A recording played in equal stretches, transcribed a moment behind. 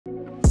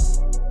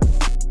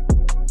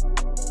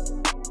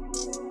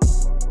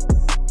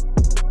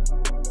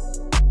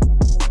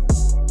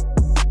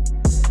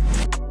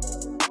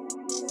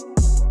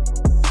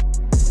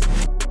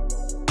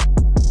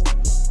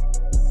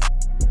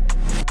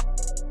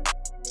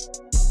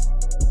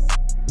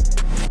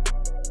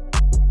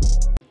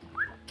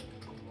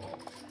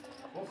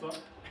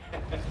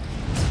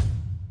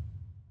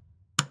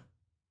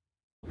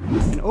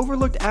An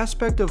overlooked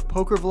aspect of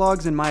poker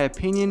vlogs in my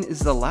opinion is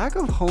the lack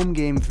of home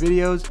game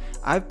videos.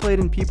 I've played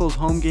in people's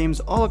home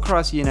games all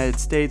across the United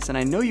States and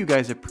I know you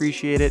guys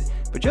appreciate it,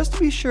 but just to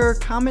be sure,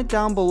 comment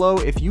down below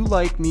if you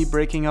like me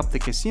breaking up the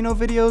casino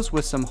videos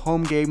with some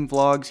home game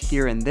vlogs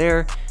here and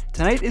there.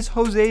 Tonight is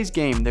Jose's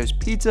game. There's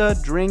pizza,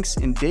 drinks,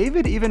 and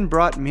David even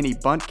brought mini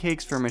bundt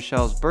cakes for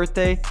Michelle's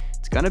birthday.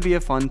 It's gonna be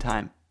a fun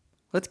time.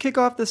 Let's kick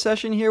off the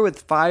session here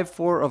with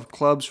 5-4 of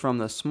clubs from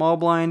the small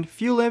blind.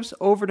 Few limps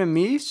over to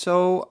me,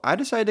 so I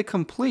decided to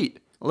complete.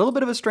 A little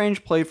bit of a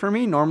strange play for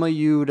me. Normally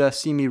you'd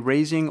see me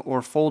raising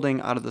or folding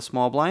out of the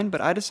small blind,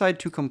 but I decided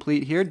to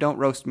complete here. Don't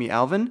roast me,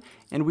 Alvin.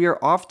 And we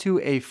are off to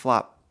a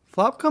flop.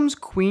 Flop comes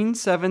queen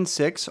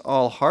 7-6,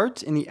 all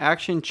hearts, and the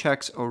action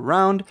checks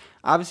around.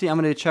 Obviously, I'm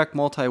going to check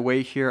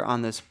multi-way here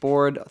on this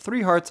board.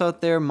 3 hearts out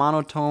there,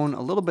 monotone,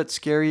 a little bit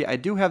scary. I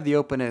do have the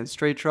open and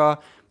straight draw,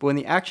 but when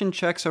the action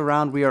checks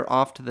around, we are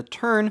off to the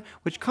turn,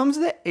 which comes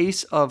the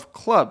ace of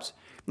clubs.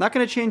 Not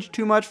going to change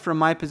too much from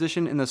my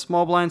position in the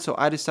small blind, so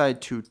I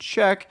decide to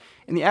check,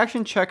 and the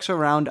action checks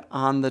around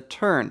on the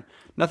turn.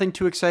 Nothing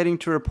too exciting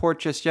to report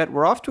just yet.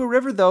 We're off to a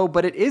river though,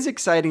 but it is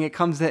exciting. It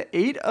comes the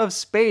 8 of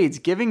spades,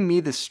 giving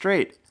me the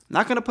straight.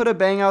 Not going to put a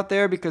bang out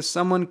there because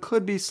someone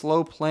could be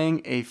slow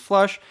playing a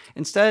flush.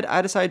 Instead,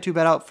 I decide to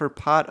bet out for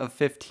pot of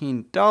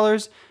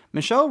 $15.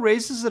 Michelle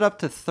raises it up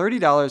to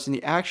 $30 and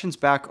the action's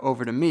back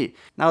over to me.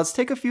 Now let's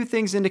take a few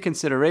things into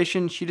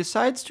consideration. She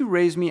decides to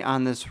raise me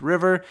on this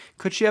river.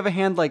 Could she have a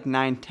hand like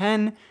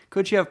 9-10?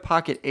 Could she have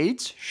pocket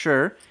 8s?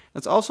 Sure.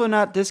 Let's also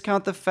not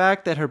discount the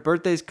fact that her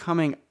birthday's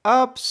coming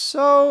up,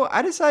 so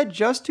I decide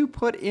just to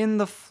put in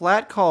the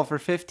flat call for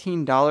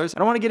 $15. I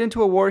don't want to get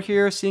into a war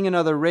here, seeing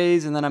another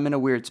raise and then I'm in a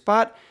weird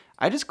spot.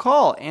 I just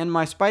call, and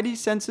my spidey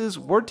senses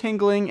were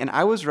tingling, and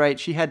I was right.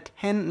 She had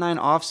 10-9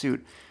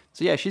 offsuit.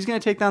 So yeah, she's going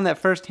to take down that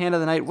first hand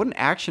of the night. What an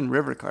action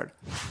river card.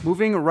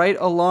 Moving right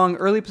along,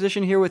 early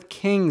position here with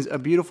kings, a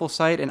beautiful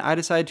sight, and I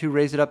decide to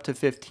raise it up to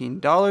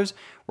 $15.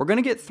 We're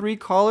going to get 3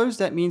 callers.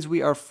 That means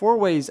we are 4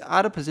 ways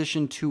out of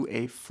position to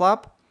a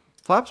flop.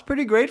 Flop's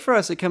pretty great for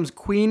us. It comes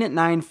queen at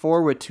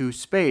 9-4 with 2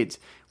 spades.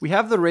 We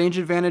have the range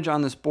advantage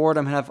on this board.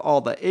 I'm going to have all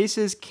the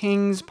aces,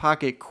 kings,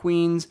 pocket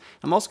queens.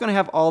 I'm also going to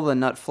have all the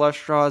nut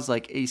flush draws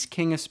like ace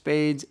king of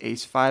spades,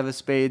 ace 5 of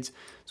spades.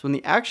 So when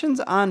the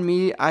action's on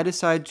me, I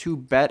decide to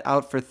bet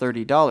out for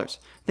 $30. I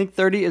think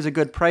 30 is a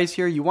good price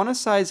here. You want to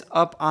size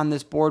up on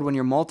this board when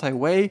you're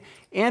multi-way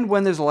and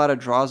when there's a lot of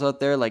draws out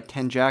there like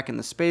 10-jack and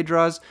the spade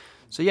draws.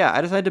 So yeah,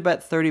 I decided to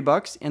bet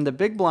 $30, and the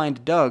big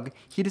blind Doug,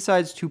 he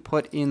decides to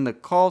put in the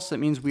call, so that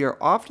means we are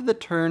off to the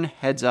turn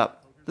heads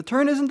up. The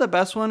turn isn't the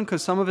best one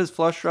because some of his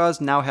flush draws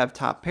now have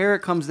top pair.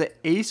 It comes the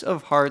ace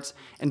of hearts,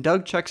 and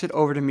Doug checks it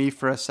over to me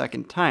for a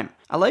second time.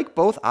 I like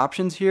both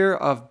options here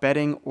of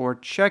betting or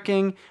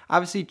checking.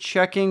 Obviously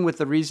checking with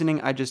the reasoning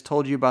I just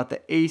told you about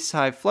the ace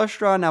high flush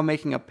draw now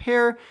making a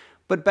pair.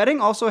 But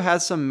betting also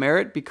has some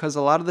merit because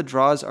a lot of the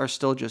draws are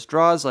still just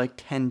draws like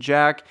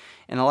 10-jack,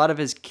 and a lot of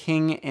his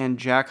king and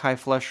jack high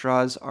flush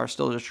draws are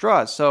still just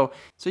draws. So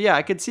yeah,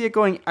 I could see it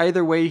going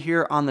either way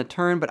here on the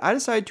turn, but I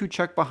decided to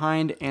check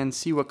behind and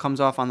see what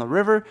comes off on the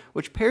river,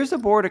 which pairs the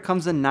board. It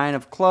comes the 9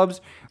 of clubs.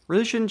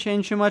 Really shouldn't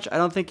change too much. I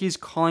don't think he's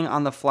calling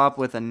on the flop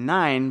with a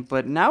 9,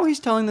 but now he's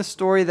telling the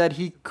story that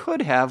he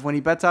could have when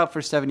he bets out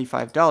for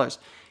 $75.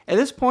 At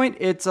this point,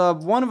 it's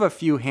one of a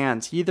few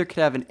hands. He either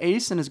could have an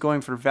ace and is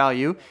going for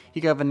value. He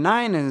could have a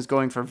 9 and is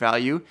going for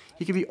value.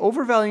 He could be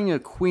overvaluing a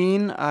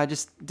queen,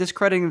 just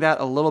discrediting that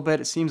a little bit.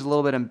 It seems a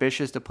little bit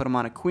ambitious to put him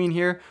on a queen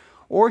here.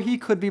 Or he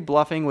could be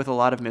bluffing with a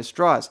lot of missed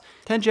draws.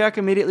 10-jack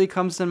immediately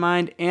comes to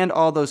mind, and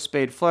all those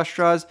spade flush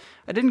draws.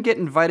 I didn't get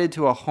invited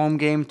to a home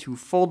game to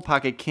fold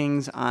pocket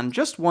kings on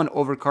just one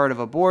overcard of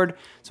a board,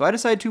 so I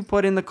decided to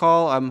put in the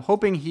call. I'm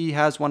hoping he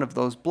has one of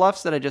those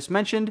bluffs that I just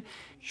mentioned.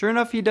 Sure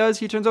enough, he does.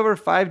 He turns over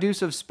 5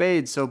 deuce of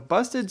spades, so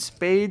busted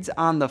spades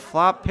on the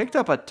flop, picked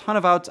up a ton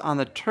of outs on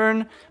the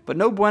turn, but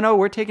no bueno.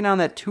 We're taking on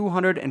that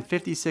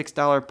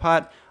 $256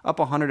 pot, up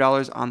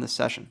 $100 on the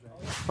session.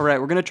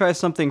 Alright, we're going to try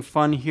something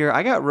fun here.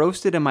 I got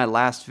roasted in my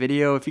last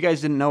video. If you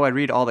guys didn't know, I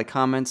read all the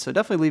comments, so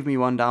definitely leave me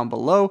one down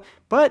below.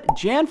 But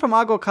Jan from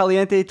Agua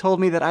Caliente told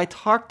me that I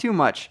talk too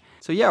much.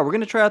 So yeah, we're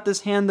going to try out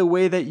this hand the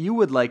way that you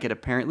would like it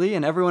apparently,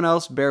 and everyone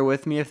else bear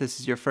with me if this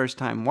is your first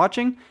time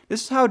watching.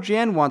 This is how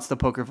Jan wants the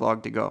poker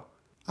vlog to go.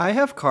 I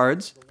have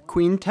cards,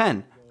 queen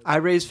 10. I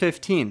raise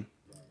 15.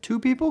 2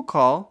 people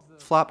call,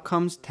 flop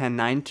comes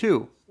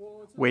 10-9-2.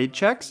 Wade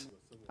checks,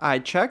 I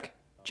check,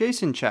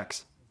 Jason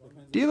checks.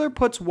 Dealer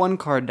puts 1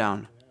 card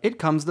down. It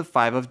comes the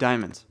 5 of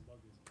diamonds.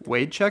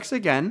 Wade checks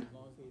again.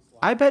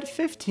 I bet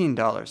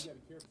 $15.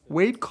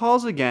 Wade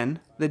calls again.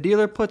 The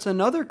dealer puts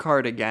another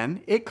card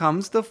again. It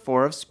comes the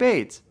 4 of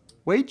spades.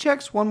 Wade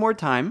checks one more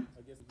time.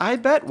 I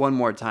bet one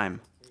more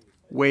time.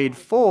 Wade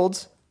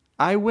folds.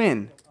 I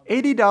win.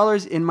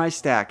 $80 in my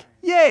stack.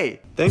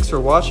 Yay! Thanks for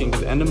watching to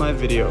the end of my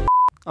video.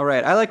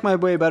 Alright, I like my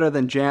way better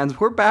than Jan's.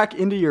 We're back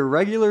into your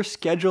regular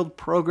scheduled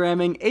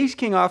programming.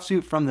 Ace-King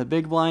offsuit from the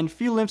big blind.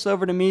 Few limps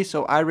over to me,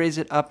 so I raise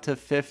it up to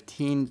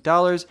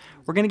 $15.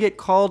 We're going to get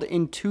called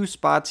in 2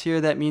 spots here.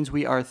 That means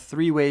we are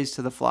 3 ways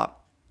to the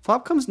flop.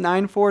 Flop comes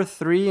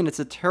 9-4-3, and it's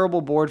a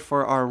terrible board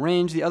for our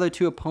range. The other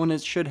two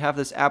opponents should have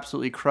this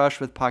absolutely crushed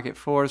with pocket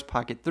 4s,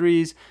 pocket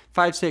 3s,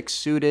 5-6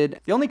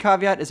 suited. The only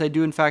caveat is I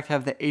do in fact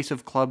have the ace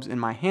of clubs in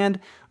my hand.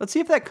 Let's see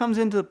if that comes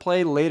into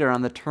play later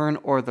on the turn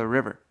or the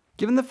river.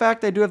 Given the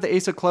fact I do have the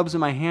ace of clubs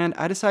in my hand,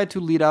 I decide to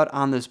lead out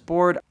on this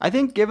board. I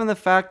think given the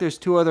fact there's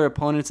two other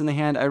opponents in the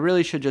hand, I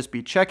really should just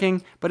be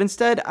checking, but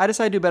instead I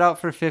decide to bet out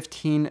for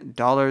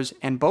 $15,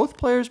 and both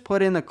players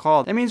put in the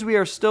call. That means we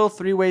are still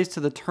 3 ways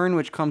to the turn,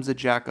 which comes the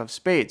jack of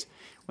spades.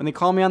 When they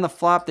call me on the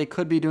flop, they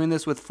could be doing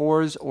this with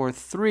 4s or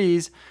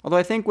 3s, although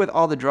I think with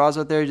all the draws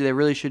out there, they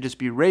really should just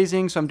be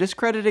raising, so I'm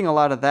discrediting a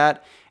lot of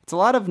that. It's a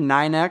lot of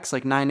 9x,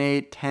 like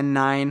 9-8,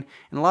 10-9, and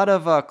a lot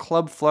of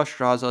club flush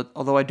draws,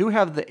 although I do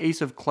have the ace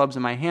of clubs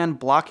in my hand,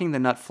 blocking the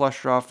nut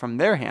flush draw from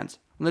their hands.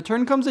 When the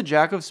turn comes a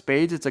jack of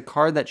spades, it's a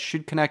card that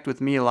should connect with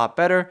me a lot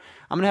better.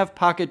 I'm going to have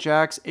pocket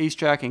jacks, ace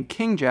jack, and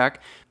king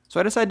jack, so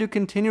I decide to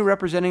continue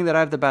representing that I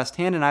have the best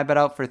hand, and I bet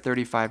out for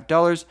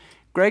 $35.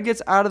 Greg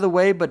gets out of the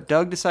way, but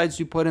Doug decides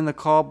to put in the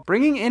call,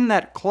 bringing in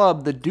that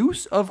club, the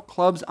deuce of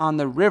clubs on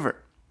the river.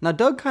 Now,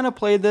 Doug kind of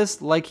played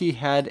this like he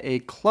had a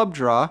club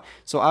draw,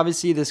 so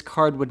obviously this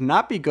card would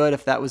not be good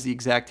if that was the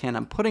exact hand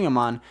I'm putting him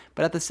on,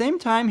 but at the same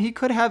time, he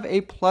could have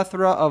a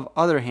plethora of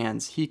other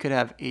hands. He could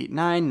have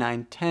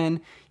 8-9, 9-10,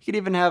 he could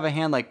even have a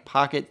hand like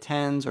pocket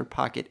 10s or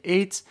pocket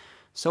 8s.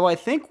 So I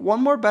think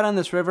one more bet on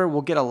this river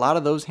will get a lot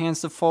of those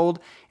hands to fold,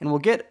 and we'll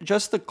get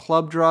just the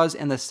club draws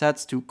and the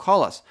sets to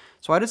call us.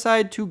 So I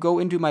decide to go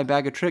into my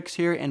bag of tricks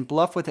here and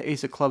bluff with the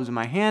ace of clubs in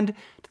my hand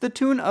to the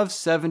tune of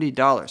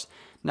 $70.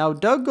 Now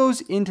Doug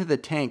goes into the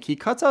tank. He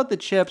cuts out the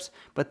chips,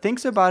 but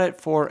thinks about it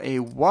for a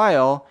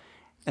while,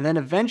 and then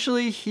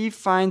eventually he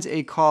finds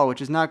a call,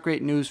 which is not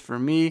great news for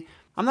me.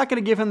 I'm not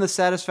going to give him the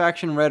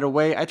satisfaction right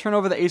away. I turn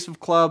over the ace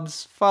of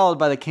clubs, followed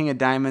by the king of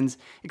diamonds,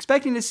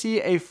 expecting to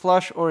see a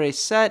flush or a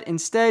set.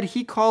 Instead,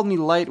 he called me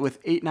light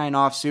with 8-9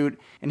 offsuit,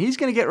 and he's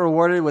going to get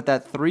rewarded with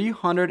that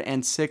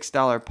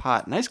 $306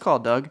 pot. Nice call,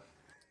 Doug.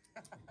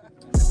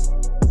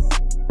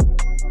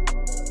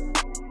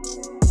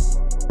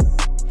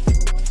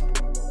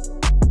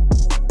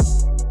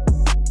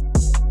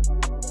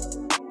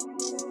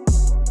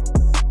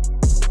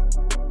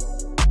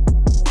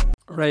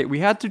 Right, we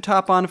had to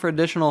top on for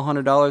additional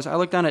 $100. I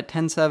looked down at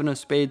 10-7 of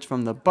spades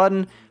from the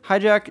button.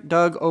 Hijack,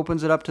 Doug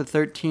opens it up to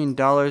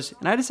 $13,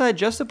 and I decided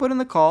just to put in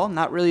the call,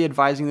 not really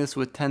advising this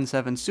with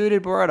 10-7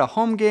 suited, but we're at a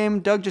home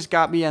game. Doug just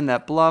got me on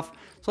that bluff,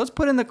 so let's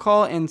put in the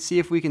call and see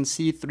if we can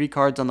see 3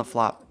 cards on the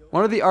flop.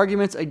 One of the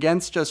arguments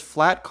against just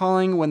flat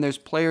calling when there's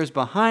players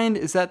behind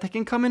is that they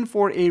can come in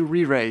for a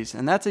re-raise,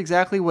 and that's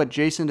exactly what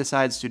Jason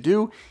decides to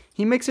do.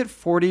 He makes it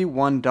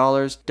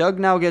 $41. Doug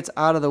now gets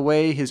out of the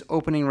way. His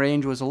opening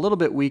range was a little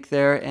bit weak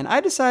there, and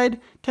I decide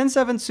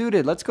 10-7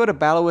 suited. Let's go to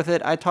battle with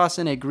it. I toss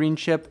in a green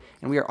chip,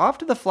 and we are off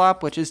to the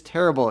flop, which is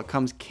terrible. It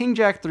comes king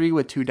jack 3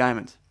 with 2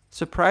 diamonds.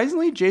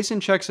 Surprisingly,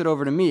 Jason checks it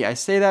over to me. I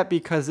say that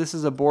because this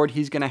is a board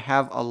he's going to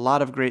have a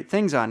lot of great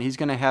things on. He's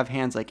going to have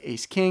hands like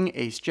ace king,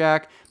 ace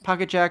jack,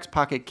 pocket jacks,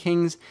 pocket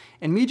kings,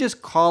 and me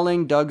just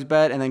calling Doug's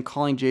bet and then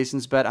calling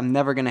Jason's bet, I'm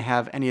never going to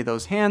have any of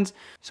those hands,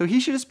 so he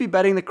should just be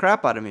betting the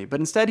crap out of me. But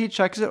instead, he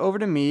checks it over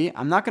to me.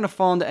 I'm not going to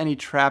fall into any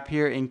trap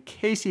here in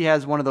case he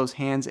has one of those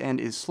hands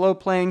and is slow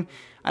playing.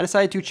 I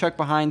decided to check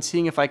behind,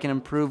 seeing if I can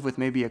improve with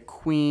maybe a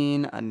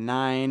queen, a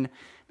 9,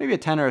 maybe a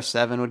 10 or a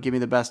 7 would give me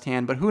the best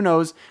hand, but who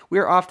knows? We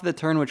are off to the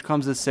turn, which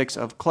comes the 6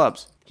 of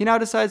clubs. He now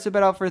decides to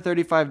bet out for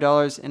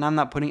 $35, and I'm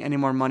not putting any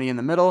more money in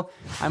the middle.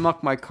 I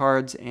muck my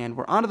cards, and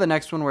we're on to the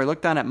next one where I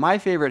look down at my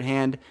favorite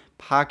hand,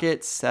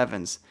 pocket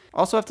 7s.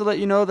 Also have to let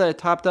you know that I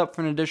topped up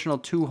for an additional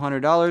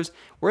 $200.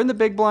 We're in the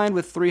big blind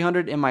with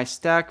 $300 in my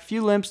stack.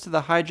 Few limps to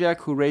the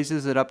hijack, who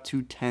raises it up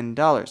to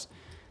 $10.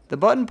 The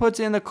button puts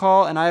in the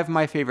call, and I have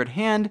my favorite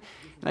hand.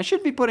 And I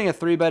should be putting a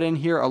 3-bet in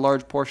here a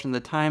large portion of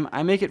the time.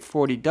 I make it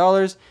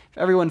 $40. If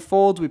everyone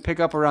folds, we pick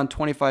up around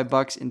 25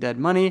 bucks in dead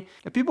money.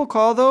 If people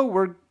call though,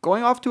 we're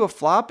going off to a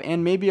flop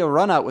and maybe a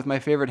run out with my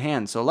favorite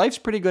hand. So life's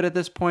pretty good at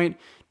this point.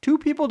 2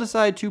 people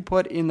decide to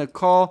put in the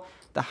call.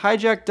 The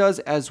hijack does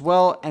as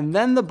well, and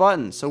then the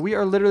button. So we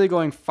are literally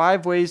going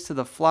 5 ways to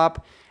the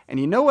flop. And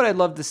you know what I'd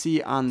love to see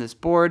on this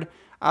board?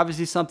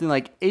 Obviously something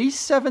like ace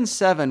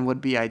 7-7 would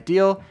be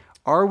ideal.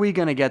 Are we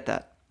gonna get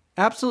that?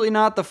 Absolutely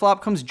not. The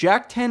flop comes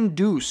jack 10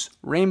 deuce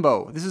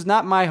rainbow. This is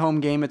not my home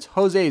game, it's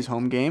Jose's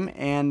home game,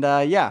 and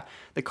yeah,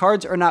 the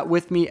cards are not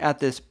with me at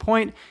this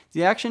point.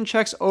 The action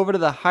checks over to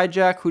the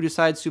hijack, who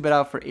decides to bet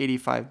out for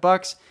 85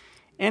 bucks,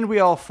 and we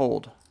all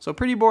fold. So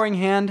pretty boring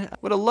hand.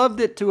 Would have loved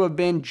it to have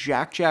been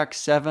jack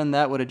 7.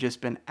 That would have just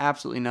been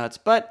absolutely nuts,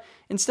 but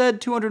instead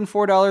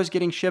 $204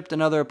 getting shipped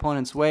another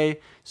opponent's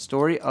way.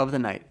 Story of the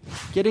night.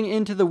 Getting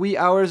into the wee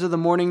hours of the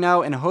morning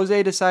now, and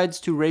Jose decides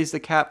to raise the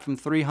cap from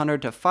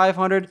 $300 to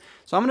 $500,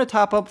 so I'm going to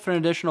top up for an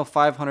additional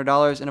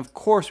 $500, and of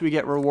course we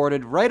get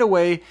rewarded right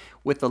away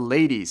with the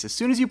ladies. As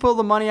soon as you pull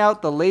the money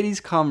out, the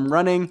ladies come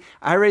running.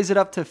 I raise it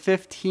up to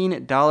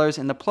 $15,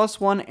 and the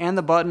 +1 and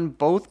the button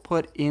both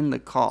put in the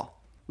call.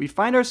 We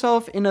find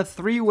ourselves in a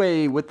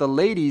three-way with the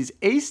ladies.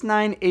 Ace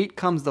 9 8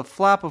 comes the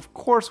flop. Of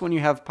course, when you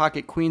have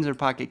pocket queens or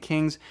pocket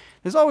kings,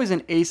 there's always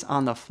an ace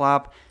on the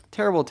flop.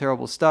 Terrible,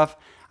 terrible stuff.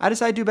 I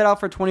decide to bet out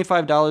for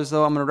 $25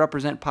 though. I'm going to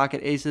represent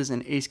pocket aces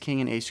and ace king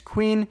and ace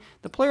queen.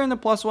 The player in the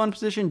 +1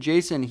 position,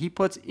 Jason, he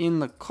puts in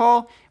the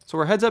call. So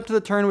we're heads up to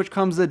the turn, which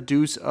comes the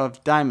deuce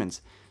of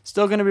diamonds.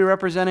 Still going to be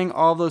representing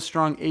all of those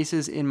strong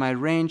aces in my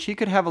range. He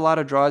could have a lot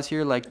of draws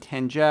here like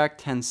 10 jack,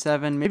 10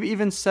 7, maybe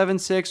even 7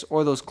 6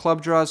 or those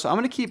club draws. So I'm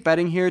going to keep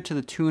betting here to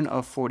the tune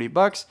of 40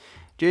 bucks.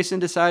 Jason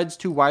decides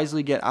to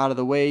wisely get out of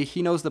the way.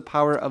 He knows the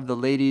power of the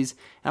ladies.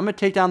 I'm going to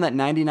take down that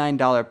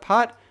 $99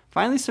 pot.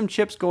 Finally, some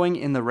chips going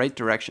in the right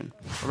direction.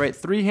 All right,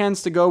 3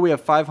 hands to go. We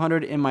have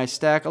 500 in my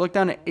stack. I look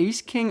down at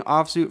ace king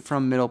offsuit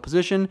from middle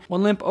position.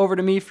 One limp over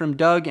to me from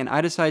Doug, and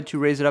I decide to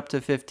raise it up to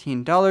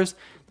 $15.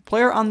 The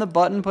player on the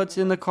button puts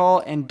in the call,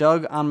 and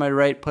Doug on my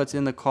right puts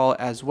in the call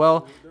as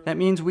well. That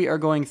means we are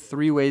going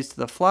 3 ways to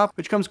the flop,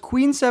 which comes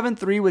queen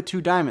 7-3 with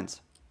 2 diamonds.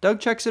 Doug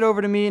checks it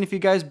over to me, and if you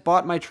guys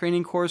bought my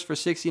training course for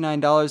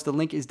 $69, the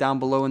link is down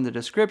below in the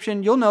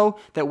description. You'll know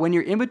that when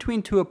you're in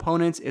between 2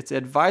 opponents, it's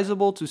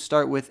advisable to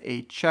start with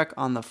a check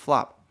on the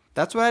flop.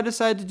 That's what I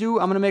decided to do.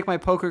 I'm going to make my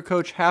poker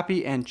coach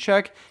happy and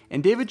check.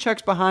 And David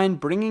checks behind,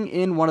 bringing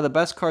in one of the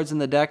best cards in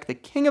the deck, the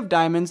king of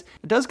diamonds.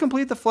 It does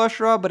complete the flush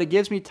draw, but it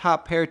gives me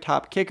top pair,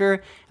 top kicker.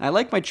 And I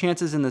like my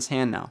chances in this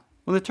hand now.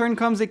 When the turn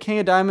comes to king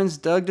of diamonds,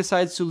 Doug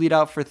decides to lead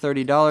out for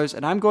 $30,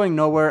 and I'm going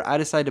nowhere. I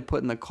decide to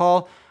put in the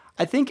call.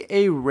 I think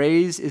a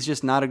raise is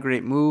just not a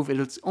great move.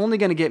 It's only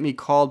going to get me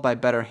called by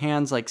better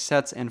hands like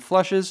sets and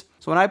flushes.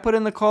 So when I put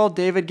in the call,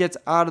 David gets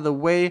out of the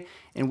way,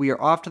 and we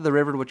are off to the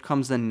river, which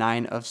comes the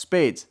 9 of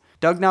spades.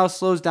 Doug now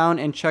slows down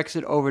and checks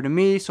it over to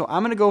me, so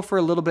I'm going to go for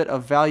a little bit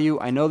of value.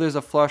 I know there's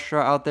a flush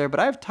draw out there,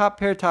 but I have top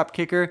pair, top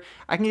kicker.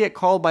 I can get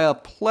called by a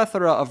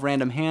plethora of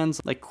random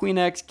hands like queen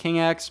X, king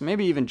X,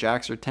 maybe even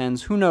jacks or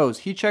 10s. Who knows?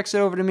 He checks it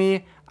over to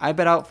me. I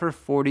bet out for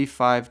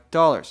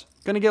 $45.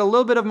 Gonna get a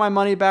little bit of my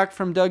money back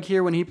from Doug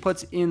here when he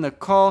puts in the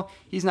call.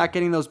 He's not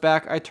getting those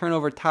back. I turn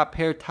over top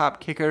pair, top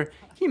kicker.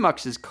 He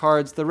mucks his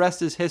cards. The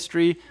rest is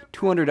history.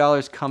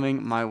 $200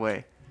 coming my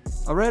way.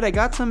 Alright, I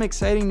got some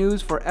exciting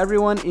news for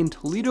everyone in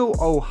Toledo,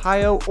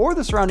 Ohio, or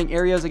the surrounding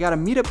areas. I got a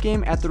meetup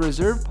game at the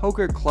Reserve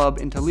Poker Club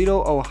in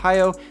Toledo,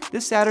 Ohio,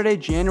 this Saturday,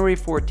 January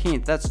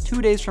 14th. That's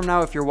 2 days from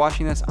now if you're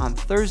watching this on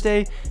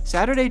Thursday.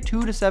 Saturday,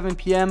 2 to 7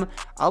 p.m.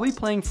 I'll be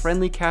playing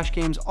friendly cash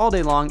games all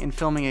day long and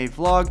filming a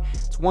vlog.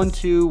 It's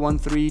 1-2,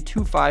 1-3,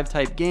 2-5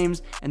 type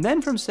games. And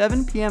then from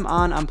 7 p.m.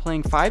 on, I'm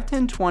playing 5,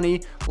 10,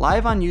 20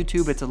 live on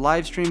YouTube. It's a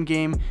live stream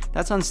game.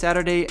 That's on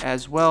Saturday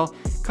as well.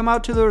 Come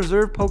out to the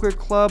Reserve Poker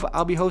Club.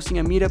 I'll be hosting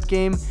a meetup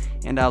game,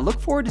 and I look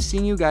forward to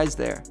seeing you guys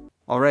there.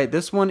 Alright,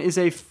 this one is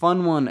a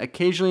fun one.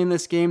 Occasionally in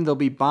this game, there'll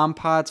be bomb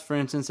pots. For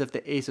instance, if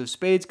the ace of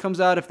spades comes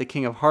out, if the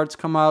king of hearts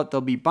come out,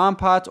 there'll be bomb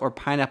pots or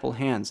pineapple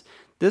hands.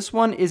 This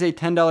one is a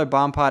 $10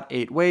 bomb pot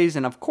 8 ways,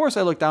 and of course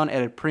I look down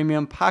at a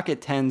premium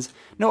pocket 10s.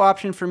 No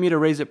option for me to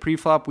raise it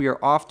pre-flop. We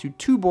are off to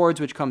 2 boards,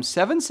 which comes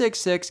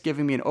 7-6-6,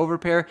 giving me an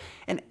overpair,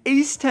 and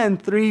ace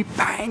 10-3,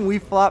 bang, we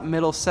flop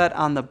middle set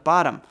on the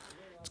bottom.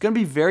 It's going to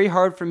be very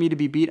hard for me to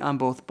be beat on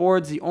both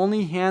boards. The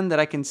only hand that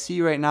I can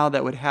see right now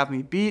that would have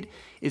me beat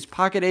is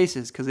pocket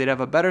aces, because they'd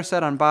have a better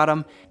set on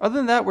bottom. Other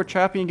than that, we're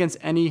trapping against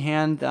any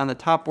hand on the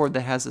top board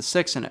that has a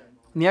 6 in it.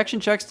 When the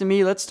action checks to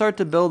me, let's start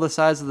to build the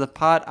size of the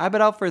pot. I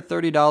bet out for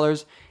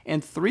 $30,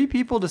 and 3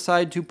 people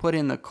decide to put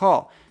in the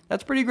call.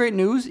 That's pretty great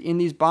news. In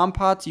these bomb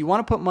pots, you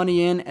want to put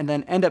money in and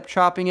then end up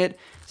chopping it.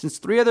 Since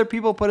 3 other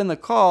people put in the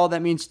call,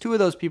 that means 2 of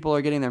those people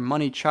are getting their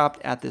money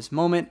chopped at this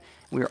moment.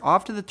 We are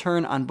off to the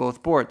turn on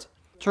both boards.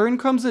 Turn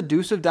comes the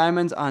deuce of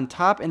diamonds on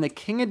top and the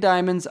king of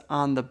diamonds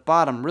on the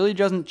bottom. Really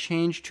doesn't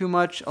change too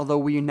much, although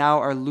we now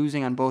are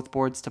losing on both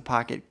boards to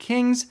pocket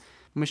kings.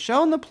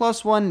 Michelle in the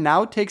 +1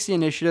 now takes the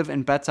initiative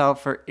and bets out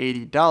for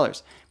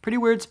 $80. Pretty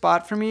weird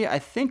spot for me. I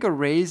think a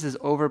raise is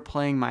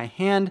overplaying my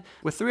hand.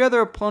 With 3 other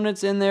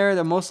opponents in there,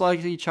 they're most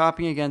likely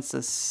chopping against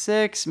a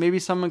 6. Maybe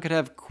someone could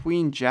have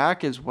queen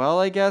jack as well,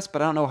 I guess,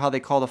 but I don't know how they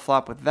call the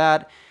flop with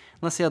that,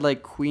 unless they had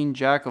like queen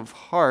jack of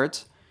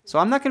hearts. So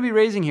I'm not going to be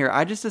raising here.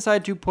 I just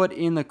decided to put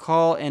in the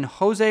call, and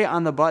Jose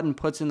on the button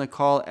puts in the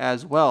call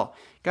as well.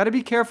 Got to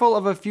be careful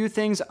of a few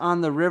things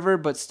on the river,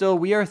 but still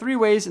we are 3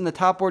 ways. In the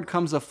top board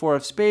comes the 4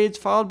 of spades,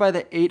 followed by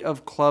the 8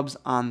 of clubs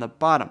on the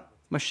bottom.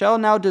 Michelle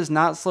now does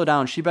not slow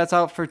down. She bets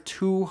out for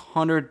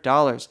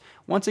 $200.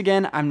 Once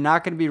again, I'm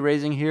not going to be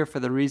raising here for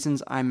the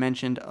reasons I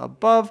mentioned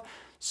above.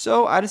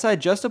 So I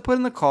decided just to put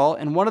in the call,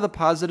 and one of the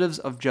positives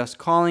of just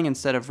calling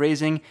instead of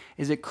raising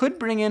is it could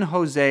bring in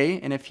Jose,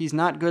 and if he's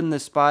not good in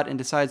this spot and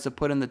decides to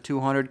put in the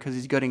 200 because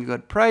he's getting a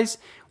good price,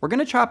 we're going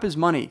to chop his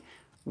money,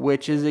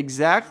 which is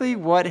exactly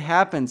what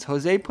happens.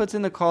 Jose puts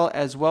in the call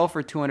as well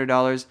for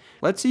 $200.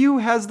 Let's see who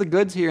has the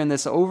goods here in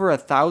this over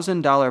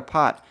 $1,000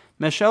 pot.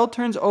 Michelle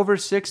turns over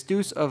 6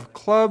 deuce of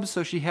clubs,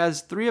 so she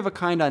has 3 of a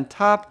kind on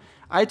top.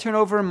 I turn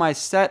over my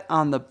set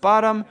on the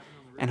bottom,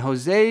 and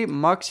Jose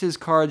mucks his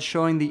cards,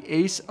 showing the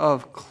ace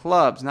of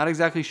clubs. Not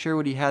exactly sure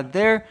what he had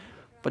there,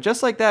 but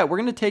just like that, we're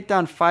going to take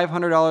down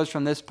 $500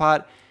 from this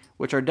pot,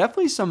 which are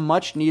definitely some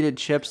much needed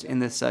chips in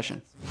this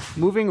session.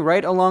 Moving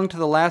right along to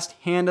the last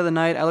hand of the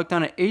night, I looked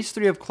down at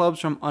ace-3 of clubs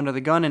from under the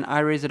gun and I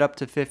raised it up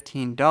to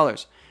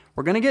 $15.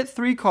 We're going to get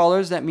 3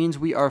 callers. That means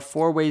we are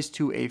 4 ways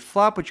to a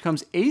flop, which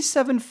comes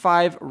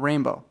ace-7-5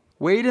 rainbow.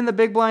 Wade in the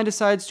big blind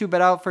decides to bet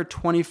out for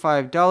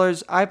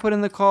 $25. I put in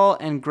the call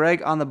and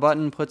Greg on the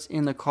button puts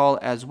in the call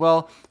as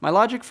well. My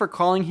logic for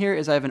calling here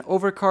is I have an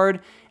overcard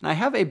and I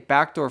have a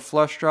backdoor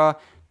flush draw.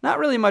 Not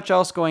really much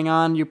else going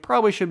on. You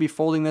probably should be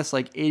folding this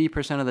like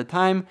 80% of the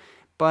time.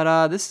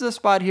 But this is a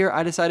spot here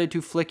I decided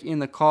to flick in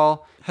the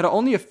call. Had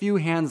only a few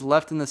hands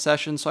left in the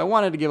session, so I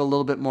wanted to give a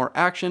little bit more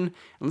action. And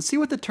let's see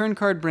what the turn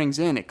card brings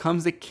in. It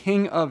comes the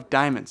king of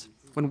diamonds.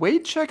 When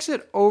Wade checks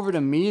it over to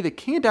me, the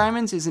king of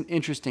diamonds is an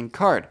interesting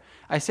card.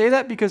 I say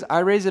that because I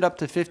raise it up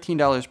to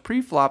 $15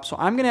 pre-flop, so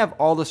I'm going to have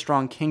all the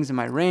strong kings in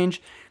my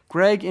range.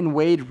 Greg and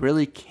Wade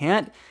really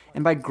can't.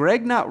 And by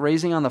Greg not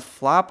raising on the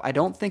flop, I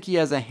don't think he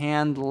has a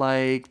hand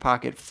like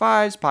pocket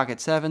 5s, pocket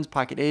 7s,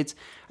 pocket 8s.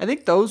 I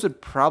think those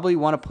would probably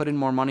want to put in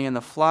more money on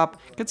the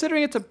flop,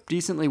 considering it's a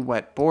decently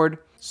wet board.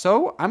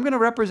 So I'm going to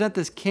represent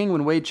this king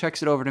when Wade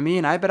checks it over to me,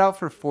 and I bet out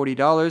for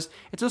 $40.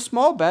 It's a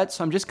small bet,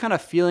 so I'm just kind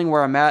of feeling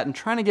where I'm at and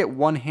trying to get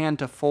one hand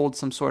to fold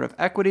some sort of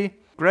equity.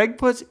 Greg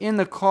puts in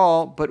the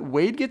call, but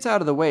Wade gets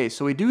out of the way,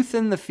 so we do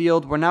thin the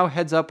field. We're now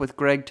heads up with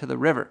Greg to the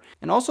river.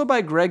 And also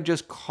by Greg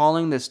just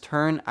calling this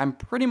turn, I'm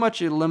pretty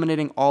much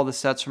eliminating all the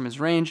sets from his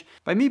range.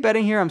 By me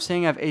betting here, I'm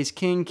saying I have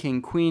ace-king,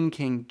 king-queen,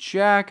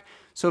 king-jack.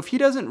 So if he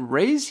doesn't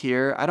raise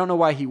here, I don't know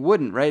why he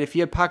wouldn't, right? If he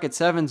had pocket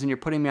 7s and you're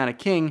putting me on a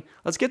king,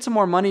 let's get some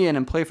more money in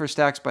and play for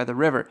stacks by the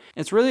river.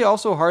 It's really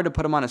also hard to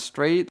put him on a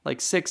straight, like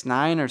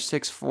 6-9 or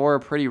 6-4 are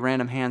pretty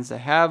random hands to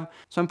have.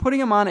 So I'm putting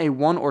him on a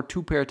 1 or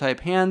 2 pair type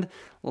hand,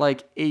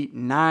 like 8-9,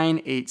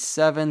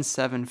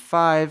 8-7,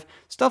 7-5,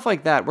 stuff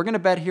like that. We're going to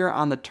bet here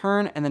on the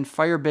turn and then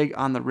fire big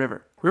on the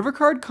river. River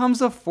card comes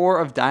the 4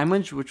 of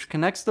diamonds, which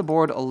connects the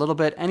board a little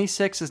bit. Any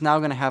 6 is now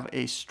going to have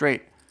a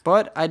straight.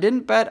 But I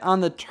didn't bet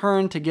on the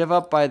turn to give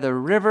up by the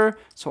river,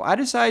 so I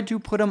decided to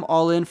put them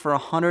all in for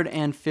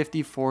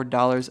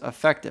 $154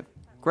 effective.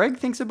 Greg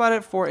thinks about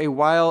it for a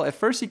while. At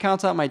first he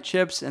counts out my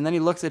chips, and then he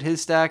looks at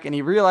his stack and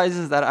he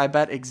realizes that I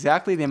bet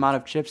exactly the amount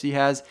of chips he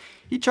has.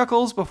 He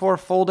chuckles before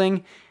folding,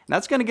 and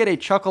that's going to get a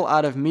chuckle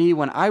out of me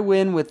when I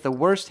win with the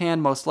worst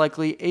hand, most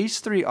likely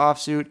ace-3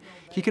 offsuit.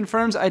 He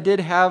confirms I did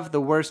have the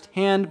worst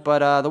hand,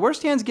 but the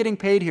worst hand's getting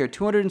paid here.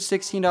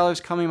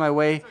 $216 coming my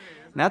way.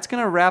 And that's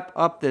going to wrap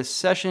up this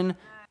session.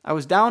 I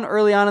was down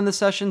early on in the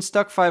session,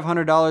 stuck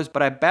 $500,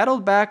 but I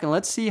battled back, and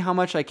let's see how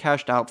much I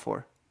cashed out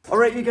for.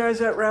 Alright you guys,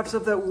 that wraps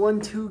up that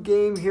 1-2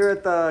 game here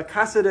at the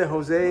Casa de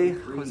Jose,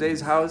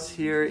 Jose's house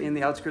here in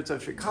the outskirts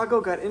of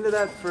Chicago. Got into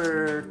that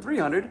for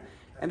 $300.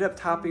 Ended up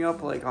topping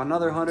up like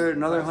another 100,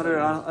 another 100,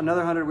 another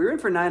 100. We were in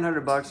for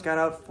 $900, got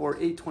out for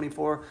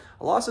 $824,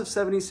 a loss of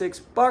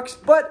 $76.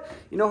 But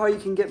you know how you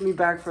can get me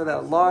back for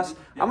that loss.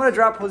 I'm gonna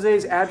drop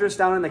Jose's address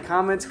down in the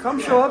comments.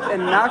 Come show up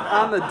and knock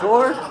on the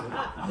door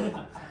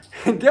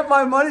and get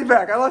my money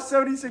back. I lost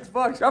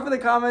 $76. Drop in the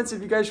comments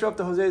if you guys show up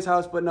to Jose's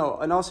house. But no,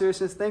 in all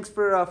seriousness, thanks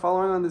for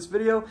following on this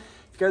video.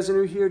 If you guys are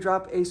new here,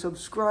 drop a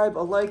subscribe, a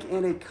like,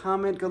 and a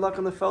comment. Good luck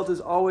on the felt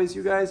as always,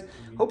 you guys.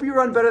 Hope you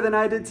run better than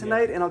I did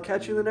tonight, and I'll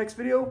catch you in the next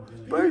video.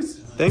 Peace!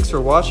 Thanks for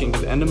watching to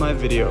the end of my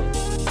video.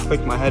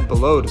 Click my head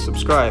below to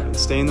subscribe and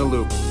stay in the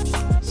loop.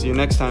 See you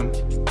next time.